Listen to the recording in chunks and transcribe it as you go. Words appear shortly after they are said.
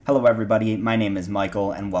Hello everybody, my name is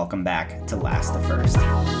Michael and welcome back to Last to First.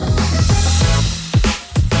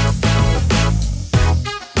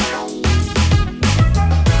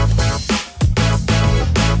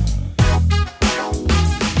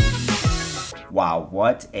 Wow,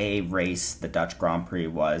 what a race the Dutch Grand Prix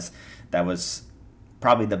was. That was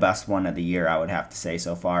probably the best one of the year, I would have to say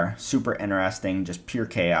so far. Super interesting, just pure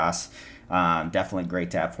chaos. Definitely great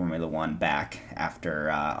to have Formula One back after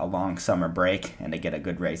a long summer break, and to get a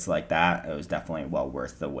good race like that, it was definitely well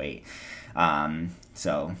worth the wait.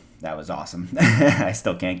 So that was awesome. I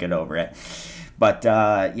still can't get over it. But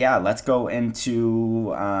let's go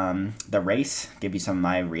into the race, give you some of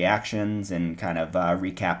my reactions and kind of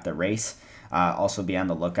recap the race. Also be on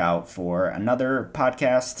the lookout for another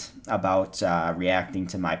podcast about reacting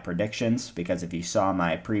to my predictions, because if you saw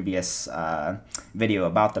my previous video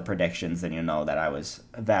about the predictions, then you'll know that I was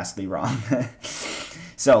vastly wrong.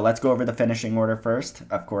 So let's go over the finishing order first.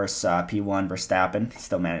 Of course, P1 Verstappen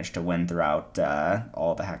still managed to win throughout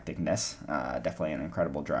all the hecticness. Definitely an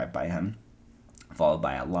incredible drive by him. Followed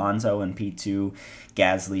by Alonso in P2,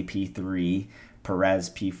 Gasly P3, Perez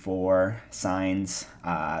P4, Sainz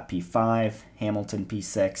P5, Hamilton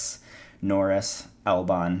P6, Norris,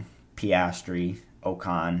 Albon, Piastri,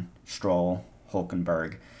 Ocon, Stroll,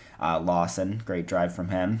 Hülkenberg, Lawson, great drive from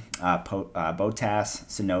him, Bottas,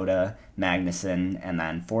 Tsunoda, Magnussen, and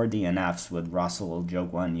then 4 DNFs with Russell, Zhou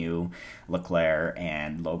Guanyu, Leclerc,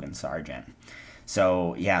 and Logan Sargent.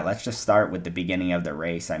 So, yeah, let's just start with the beginning of the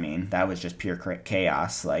race. I mean, that was just pure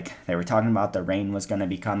chaos. Like, they were talking about the rain was going to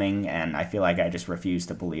be coming, and I feel like I just refuse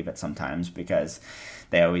to believe it sometimes, because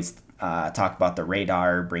they always talk about the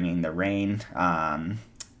radar bringing the rain,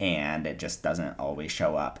 and it just doesn't always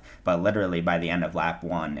show up. But literally by the end of lap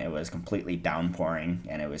 1, it was completely downpouring,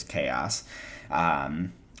 and it was chaos.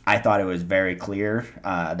 I thought it was very clear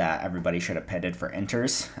that everybody should have pitted for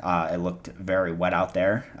inters. It looked very wet out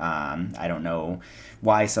there. I don't know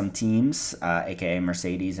why some teams, aka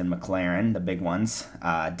Mercedes and McLaren, the big ones,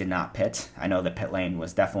 did not pit. I know the pit lane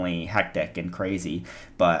was definitely hectic and crazy,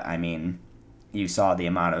 but I mean, you saw the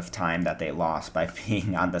amount of time that they lost by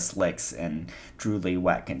being on the slicks in truly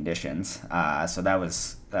wet conditions. So that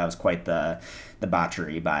was quite the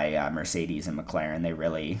botchery by Mercedes and McLaren. They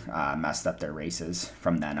really messed up their races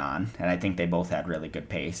from then on. And I think they both had really good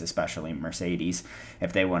pace, especially Mercedes.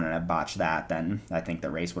 If they wouldn't have botched that, then I think the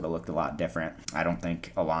race would have looked a lot different. I don't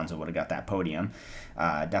think Alonso would have got that podium.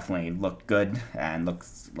 Definitely looked good and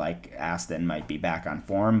looks like Aston might be back on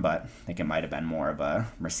form, but I think it might have been more of a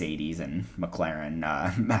Mercedes and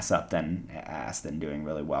McLaren mess up than Aston doing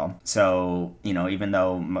really well. So, even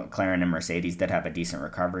though McLaren and Mercedes did have a decent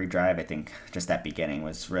recovery drive, I think just that beginning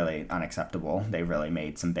was really unacceptable. They really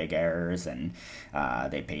made some big errors, and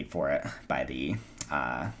they paid for it by the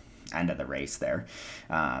end of the race there.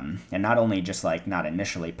 And not only just like not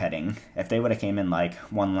initially pitting, if they would have came in like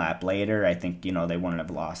one lap later, I think, they wouldn't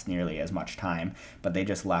have lost nearly as much time, but they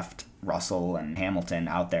just left Russell and Hamilton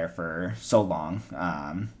out there for so long.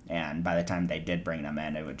 And by the time they did bring them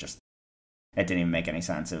in, it didn't even make any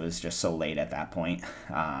sense. It was just so late at that point.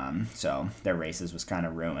 So their races was kind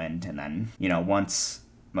of ruined. And then, once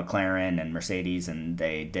McLaren and Mercedes and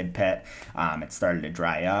they did pit, it started to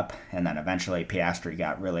dry up, and then eventually Piastri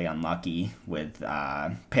got really unlucky with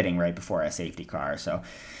pitting right before a safety car. So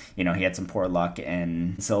he had some poor luck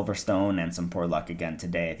in Silverstone and some poor luck again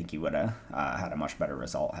today. I think he would have had a much better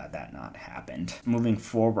result had that not happened. Moving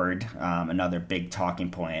forward, another big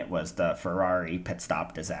talking point was the Ferrari pit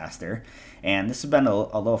stop disaster. And this has been a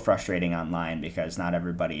little frustrating online, because not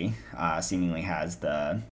everybody seemingly has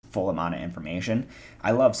the full amount of information.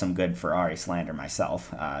 I love some good Ferrari slander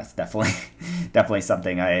myself. It's definitely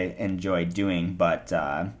something I enjoy doing, but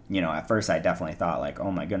at first I definitely thought like,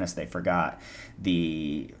 oh my goodness, they forgot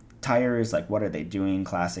the tires, like what are they doing,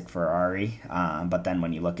 classic Ferrari. But then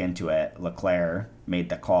when you look into it, Leclerc made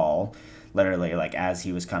the call literally like as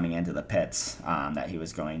he was coming into the pits that he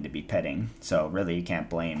was going to be pitting. So really you can't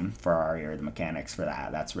blame Ferrari or the mechanics for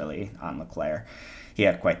that. That's really on Leclerc. He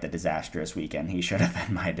had quite the disastrous weekend. He should have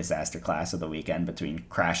been my disaster class of the weekend, between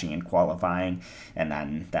crashing and qualifying, and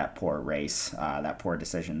then that poor race, that poor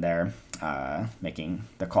decision there, making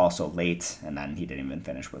the call so late, and then he didn't even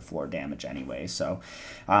finish with floor damage anyway. So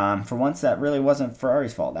for once, that really wasn't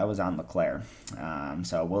Ferrari's fault. That was on Leclerc.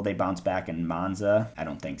 So will they bounce back in Monza? I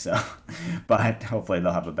don't think so. But hopefully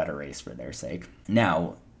they'll have a better race for their sake.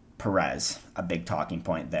 Now, Perez, a big talking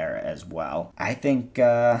point there as well. I think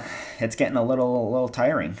it's getting a little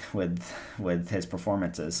tiring with his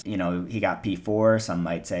performances. He got P4. Some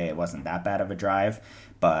might say it wasn't that bad of a drive,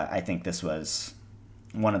 but I think this was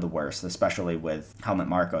one of the worst, especially with Helmut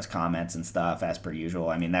Marko's comments and stuff, as per usual.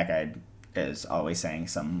 I mean, that guy is always saying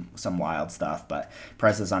some wild stuff, but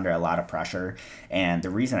Perez is under a lot of pressure. And the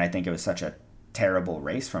reason I think it was such a terrible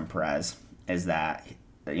race from Perez is that,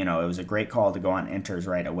 it was a great call to go on inters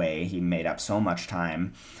right away. He made up so much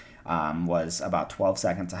time, was about 12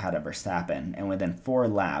 seconds ahead of Verstappen. And within 4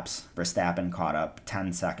 laps, Verstappen caught up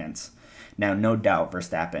 10 seconds. Now, no doubt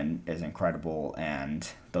Verstappen is incredible, and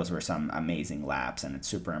those were some amazing laps, and it's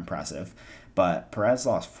super impressive. But Perez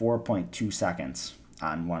lost 4.2 seconds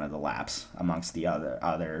on one of the laps amongst the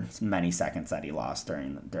other many seconds that he lost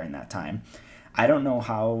during that time. I don't know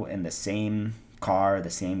how in the same car, the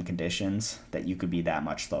same conditions, that you could be that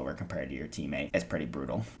much slower compared to your teammate. It's pretty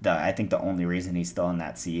brutal. I think the only reason he's still in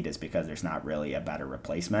that seat is because there's not really a better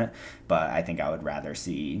replacement, but I think I would rather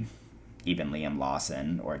see even Liam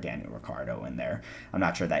Lawson or Daniel Ricciardo in there. I'm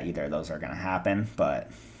not sure that either of those are going to happen,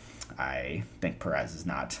 but I think Perez is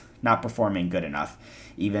not performing good enough,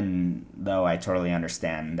 even though I totally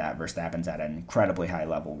understand that Verstappen's at an incredibly high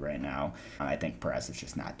level right now. I think Perez is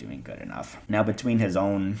just not doing good enough. Now, between his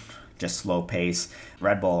own just slow pace,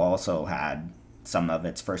 Red Bull also had some of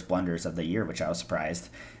its first blunders of the year, which I was surprised.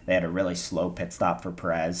 They had a really slow pit stop for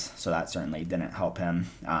Perez, so that certainly didn't help him,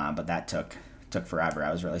 but that took forever.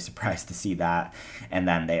 I was really surprised to see that. And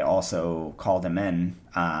then they also called him in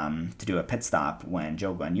to do a pit stop when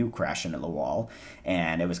Zhou Guanyu crashed into the wall,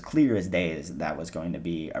 and it was clear as day that was going to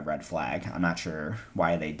be a red flag. I'm not sure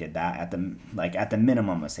why they did that at the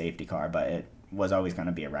minimum a safety car, but it was always going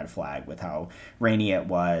to be a red flag with how rainy it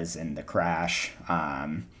was and the crash.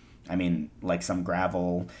 I mean, like some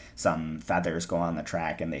gravel, some feathers go on the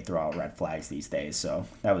track and they throw out red flags these days. So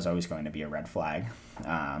that was always going to be a red flag.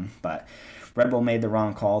 But Red Bull made the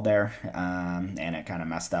wrong call there, and it kind of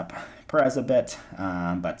messed up Perez a bit.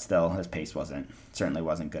 But still, his pace certainly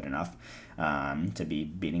wasn't good enough to be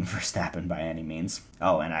beating Verstappen by any means.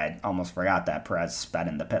 Oh, and I almost forgot that Perez sped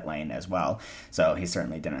in the pit lane as well, so he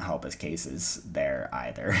certainly didn't help his cases there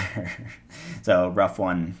either. So rough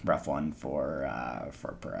one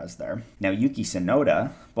for Perez there. Now, Yuki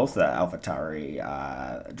Tsunoda, both the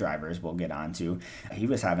AlphaTauri drivers we'll get onto, he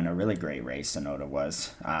was having a really great race. Tsunoda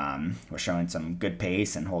was showing some good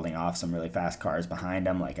pace and holding off some really fast cars behind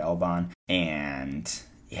him like Albon, and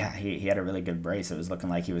yeah, he had a really good race. It was looking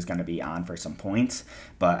like he was going to be on for some points,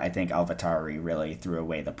 but I think AlphaTauri really threw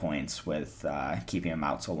away the points with keeping him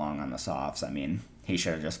out so long on the softs. I mean, he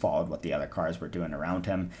should have just followed what the other cars were doing around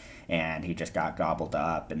him, and he just got gobbled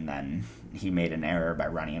up, and then he made an error by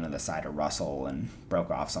running into the side of Russell and broke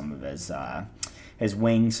off some of his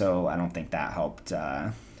wing, so I don't think that helped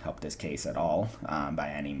his case at all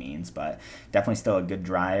by any means, but definitely still a good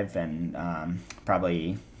drive, and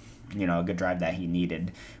probably a good drive that he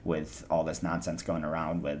needed with all this nonsense going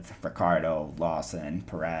around with Ricciardo, Lawson,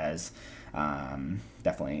 Perez. He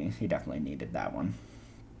definitely needed that one.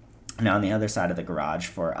 Now, on the other side of the garage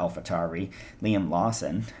for AlphaTauri, Liam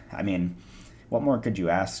Lawson, I mean, what more could you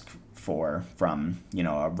ask for from,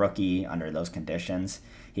 a rookie under those conditions?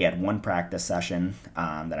 He had one practice session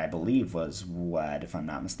that I believe was wet, if I'm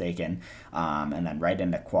not mistaken, and then right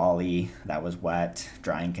into quali that was wet,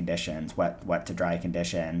 drying conditions, wet to dry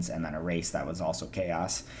conditions, and then a race that was also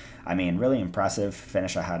chaos. I mean, really impressive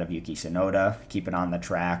finish ahead of Yuki Tsunoda, keep it on the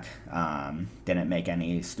track, didn't make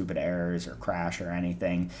any stupid errors or crash or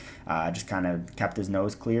anything, just kind of kept his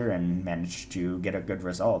nose clear and managed to get a good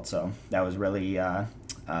result. So that was really a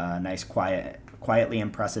nice, quietly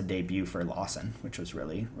impressive debut for Lawson, which was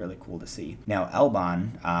really, really cool to see. Now,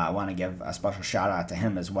 Albon, I want to give a special shout out to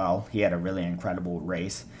him as well. He had a really incredible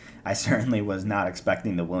race. I certainly was not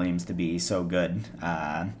expecting the Williams to be so good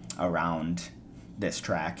around this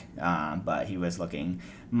track, but he was looking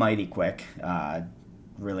mighty quick.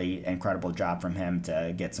 Really incredible job from him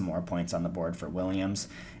to get some more points on the board for Williams,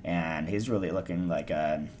 and he's really looking like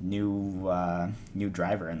a new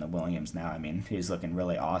driver in the Williams now. I mean, he's looking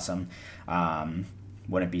really awesome.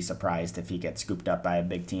 Wouldn't be surprised if he gets scooped up by a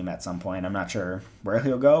big team at some point. I'm not sure where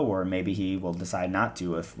he'll go, or maybe he will decide not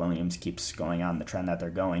to if Williams keeps going on the trend that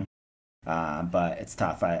they're going. But it's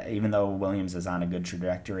tough. Even though Williams is on a good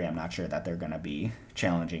trajectory, I'm not sure that they're going to be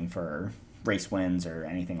challenging for race wins or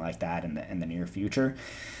anything like that in the near future.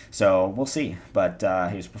 So we'll see. But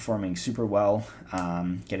he was performing super well,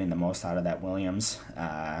 getting the most out of that Williams.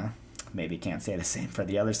 Maybe can't say the same for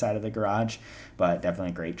the other side of the garage, but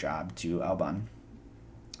definitely a great job to Albon.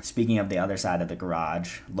 Speaking of the other side of the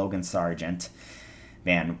garage, Logan Sargent,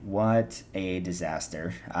 man, what a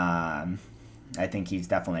disaster. I think he's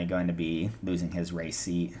definitely going to be losing his race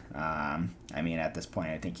seat. I mean, at this point,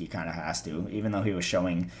 I think he kind of has to, even though he was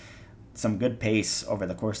showing some good pace over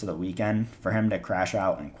the course of the weekend. For him to crash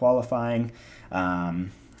out in qualifying,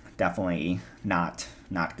 definitely not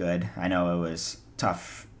good. I know it was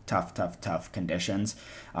tough conditions,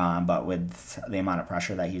 but with the amount of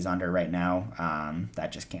pressure that he's under right now,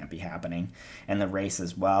 that just can't be happening. And the race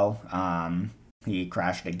as well, he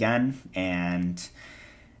crashed again, and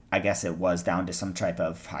I guess it was down to some type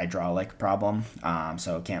of hydraulic problem,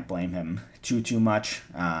 so can't blame him too much,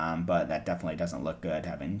 but that definitely doesn't look good,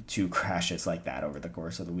 having 2 crashes like that over the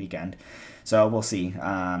course of the weekend. So we'll see.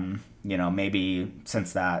 Maybe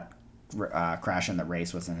since that crash in the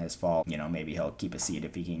race wasn't his fault, maybe he'll keep a seat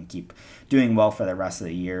if he can keep doing well for the rest of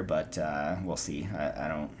the year, but we'll see. I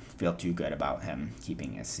don't feel too good about him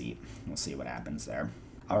keeping his seat. We'll see what happens there.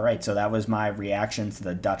 All right, so that was my reaction to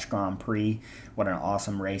the Dutch Grand Prix. What an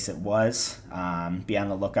awesome race it was. Be on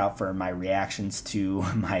the lookout for my reactions to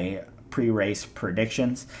my pre-race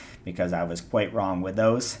predictions, because I was quite wrong with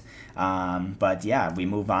those. But yeah, we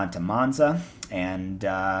move on to Monza, and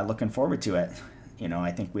looking forward to it.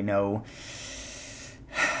 I think we know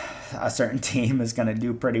a certain team is going to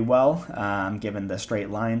do pretty well, given the straight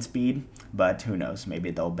line speed. But who knows? Maybe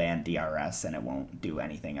they'll ban DRS and it won't do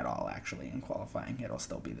anything at all, actually, in qualifying. It'll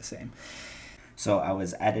still be the same. So I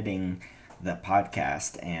was editing the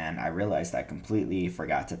podcast, and I realized I completely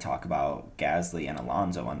forgot to talk about Gasly and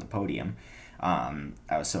Alonso on the podium. I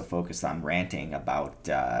was so focused on ranting about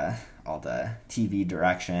all the TV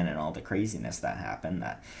direction and all the craziness that happened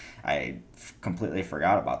that I completely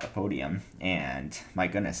forgot about the podium. And my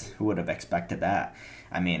goodness, who would have expected that?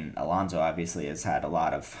 I mean, Alonso obviously has had a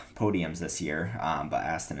lot of podiums this year, but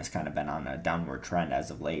Aston has kind of been on a downward trend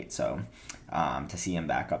as of late. So to see him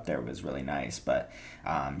back up there was really nice. But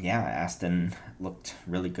Aston looked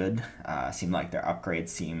really good. Seemed like their upgrades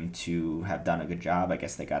seemed to have done a good job. I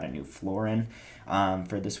guess they got a new floor in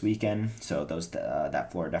for this weekend. So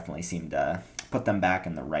that floor definitely seemed to put them back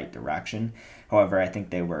in the right direction. However, I think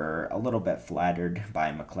they were a little bit flattered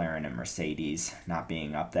by McLaren and Mercedes not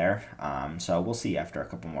being up there. So we'll see after a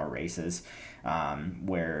couple more races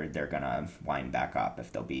where they're going to wind back up,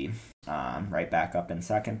 if they'll be right back up in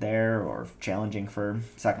second there or challenging for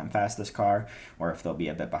second fastest car, or if they'll be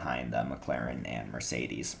a bit behind the McLaren and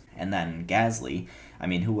Mercedes. And then Gasly, I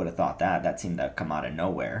mean, who would have thought that? That seemed to come out of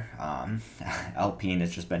nowhere. Alpine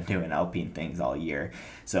has just been doing Alpine things all year.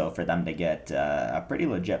 So for them to get a pretty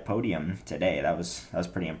legit podium today, that was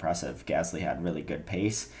pretty impressive. Gasly had really good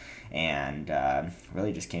pace and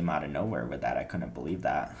really just came out of nowhere with that. I couldn't believe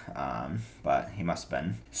that. But he must have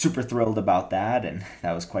been super thrilled about that, and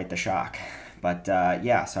that was quite the shock. But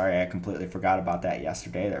sorry, I completely forgot about that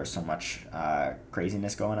yesterday. There was so much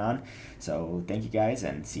craziness going on. So thank you guys,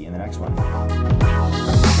 and see you in the next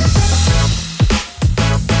one.